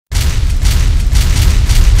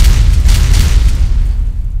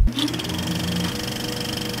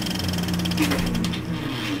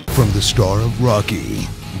the star of Rocky,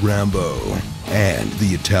 Rambo, and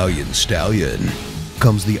the Italian Stallion,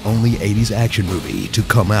 comes the only 80s action movie to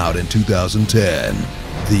come out in 2010,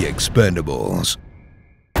 The Expendables.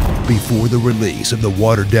 Before the release of the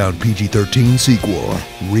watered-down PG-13 sequel,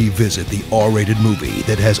 revisit the R-rated movie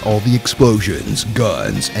that has all the explosions,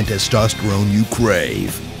 guns, and testosterone you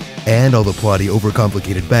crave, and all the plotty,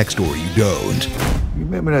 overcomplicated backstory you don't. You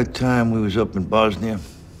remember that time we was up in Bosnia?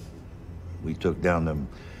 We took down them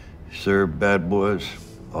Serb bad boys.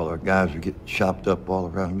 All our guys were getting chopped up all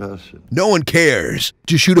around us. No one cares.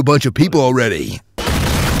 Just shoot a bunch of people already.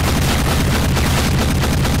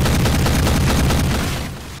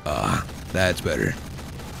 That's better.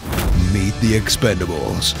 Meet the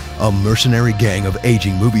Expendables, a mercenary gang of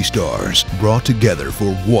aging movie stars brought together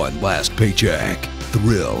for one last paycheck.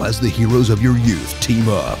 Thrill as the heroes of your youth team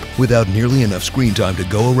up without nearly enough screen time to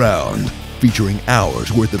go around, featuring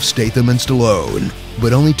hours worth of Statham and Stallone,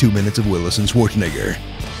 but only 2 minutes of Willis and Schwarzenegger.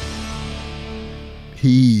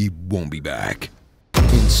 He won't be back.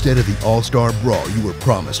 Instead of the all-star brawl you were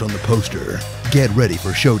promised on the poster, get ready for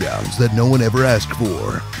showdowns that no one ever asked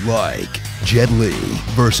for, like Jet Li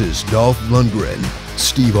versus Dolph Lundgren,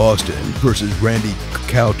 Steve Austin versus Randy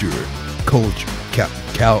Couture,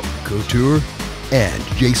 and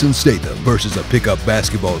Jason Statham versus a pickup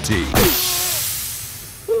basketball team.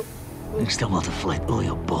 Next I want to fight all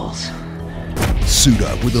your balls. Suit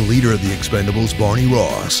up with the leader of the Expendables, Barney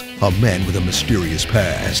Ross, a man with a mysterious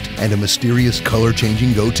past and a mysterious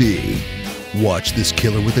color-changing goatee. Watch this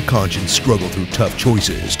killer with a conscience struggle through tough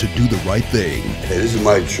choices to do the right thing. Hey, this is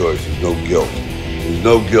my choice. There's no guilt. There's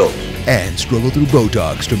no guilt. And struggle through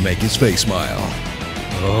Botox to make his face smile.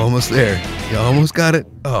 Almost there. You almost got it.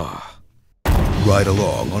 Oh. Ride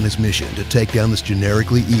along on his mission to take down this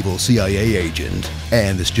generically evil CIA agent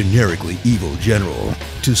and this generically evil general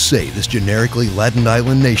to save this generically Latin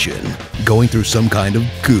island nation going through some kind of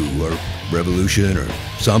coup or revolution or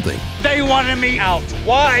something. They wanted me out.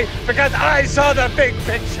 Why? Because I saw the big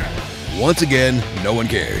picture. Once again, no one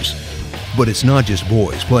cares. But it's not just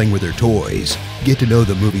boys playing with their toys. Get to know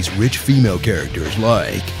the movie's rich female characters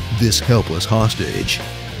like this helpless hostage,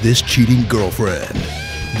 this cheating girlfriend,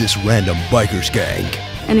 this random biker skank.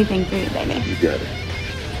 Anything for you, baby. You got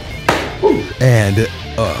it. Woo. And,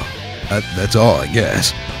 that's all, I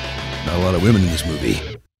guess. Not a lot of women in this movie.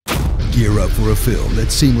 Gear up for a film that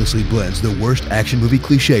seamlessly blends the worst action movie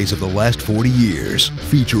cliches of the last 40 years,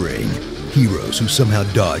 featuring heroes who somehow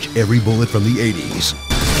dodge every bullet from the 80s.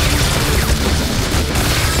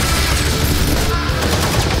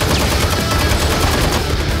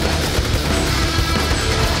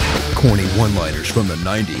 Corny one-liners from the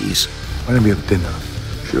 90s. Why don't we have dinner?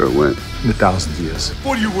 Sure went. In 1,000 years.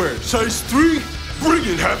 What do you wear? Size 3? Bring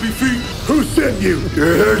it, Happy Feet! Who sent you?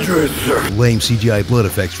 Your hairdresser. Lame CGI blood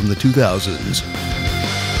effects from the 2000s.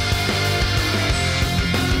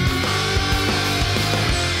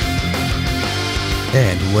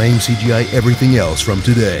 And lame CGI everything else from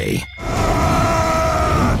today.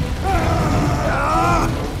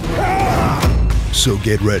 So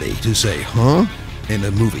get ready to say, huh? In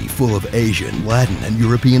a movie full of Asian, Latin, and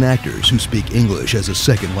European actors who speak English as a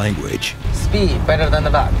second language. Speed better than the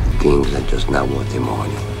back. Things are just not what they want.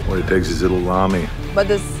 What it takes is little Rami. But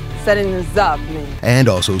this setting is up, man. And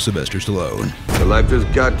also Sylvester Stallone. The life just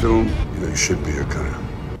got to him. You know, you should be your kind.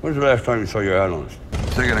 When's the last time you saw your hat on us?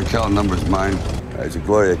 Second account number's mine. It's a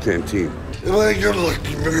Gloria Canteen. You're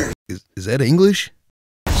lucky, man. Is that English?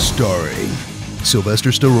 Starring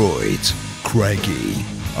Sylvester Steroids, Cranky,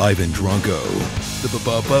 Ivan Drunko,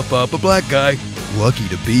 the black guy, Lucky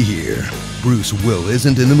to Be Here. Bruce Will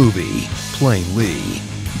isn't in the movie, Plain Lee,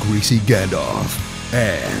 Greasy Gandalf,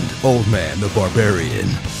 and Old Man the Barbarian.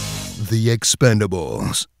 The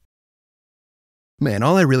Expendables. Man,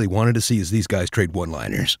 all I really wanted to see is these guys trade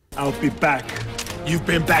one-liners. I'll be back. You've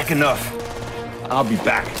been back enough. I'll be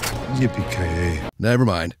back. Yippee-ki-yay. Never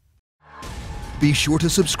mind. Be sure to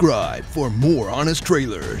subscribe for more honest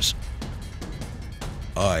trailers.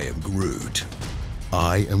 I am Groot.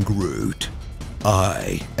 I am Groot.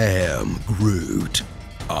 I am Groot.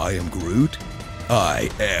 I am Groot. I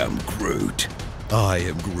am Groot. I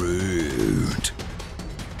am Groot.